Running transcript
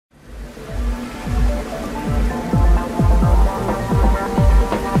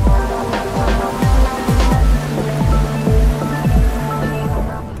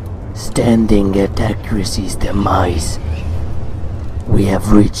standing at accuracy's demise. We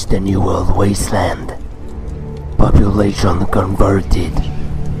have reached the New World wasteland. Population converted,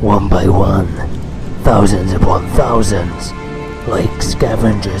 one by one, thousands upon thousands, like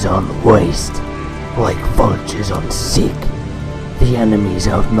scavengers on waste, like vultures on sick. The enemies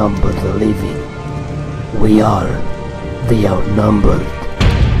outnumber the living. We are the outnumbered.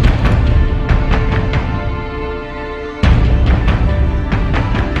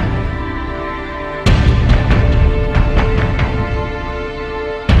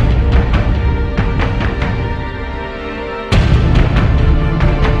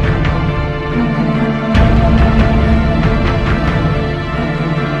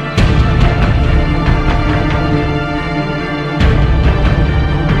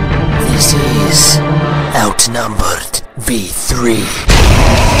 Outnumbered V3.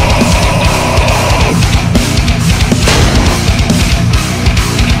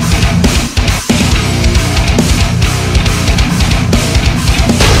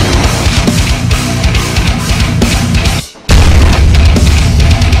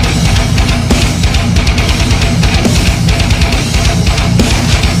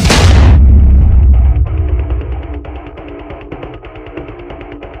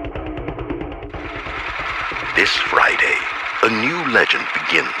 This Friday, a new legend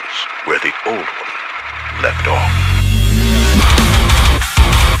begins where the old one left off.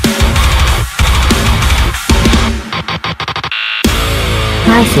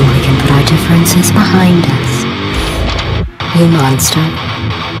 I think we can put our differences behind us. You monster.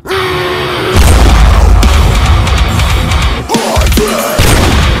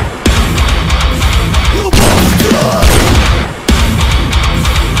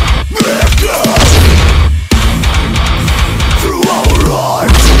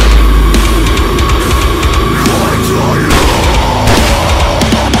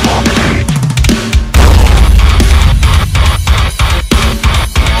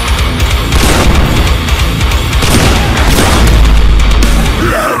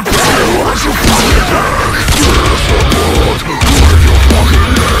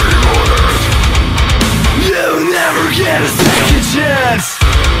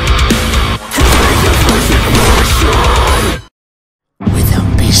 With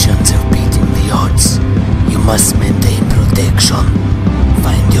ambitions of beating the odds, you must maintain protection.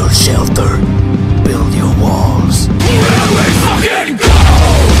 Find your shelter. Build your walls. Where we fucking go?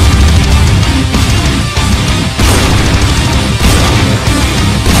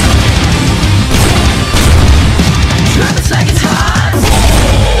 It's like it's hot.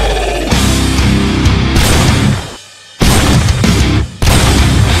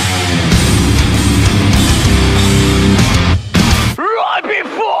 Right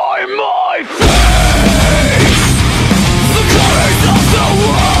before my face, the colors of the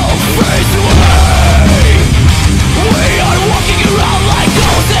world fade away. We are walking around like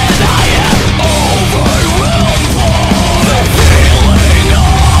ghosts, and I am overwhelmed by the feeling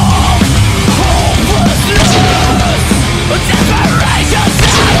of hopelessness. Desperation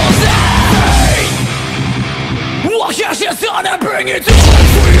settles in. What cash is gonna bring it to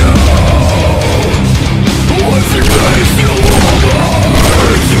for you? What's it makes you alright?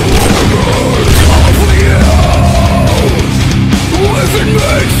 You alright? All for you. If it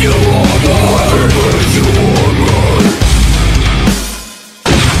makes you alright, it makes you alright.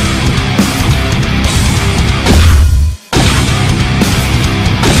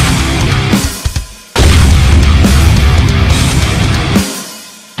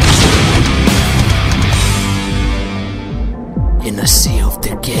 In a sea of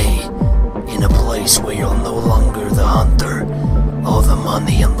decay, in a place where you're no longer the hunter, all the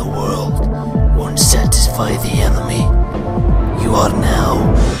money in the world won't satisfy the enemy. You are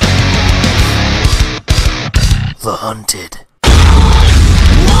now the hunted.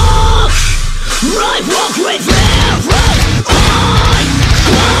 Walk, right, walk with reverence. I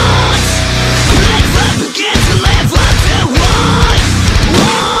want, live up begin to live up to one.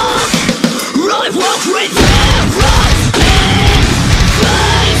 Walk, right, walk with reverence. In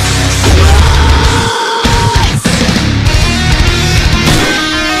place, rise.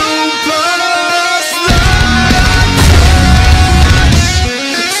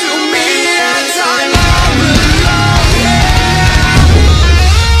 To me as I'm all alone.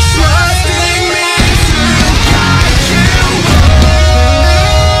 Trusting me to guide you home.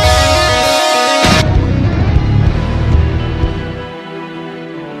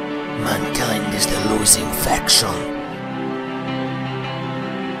 Mankind is the losing faction.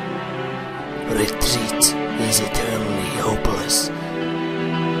 Retreat is eternally hopeless.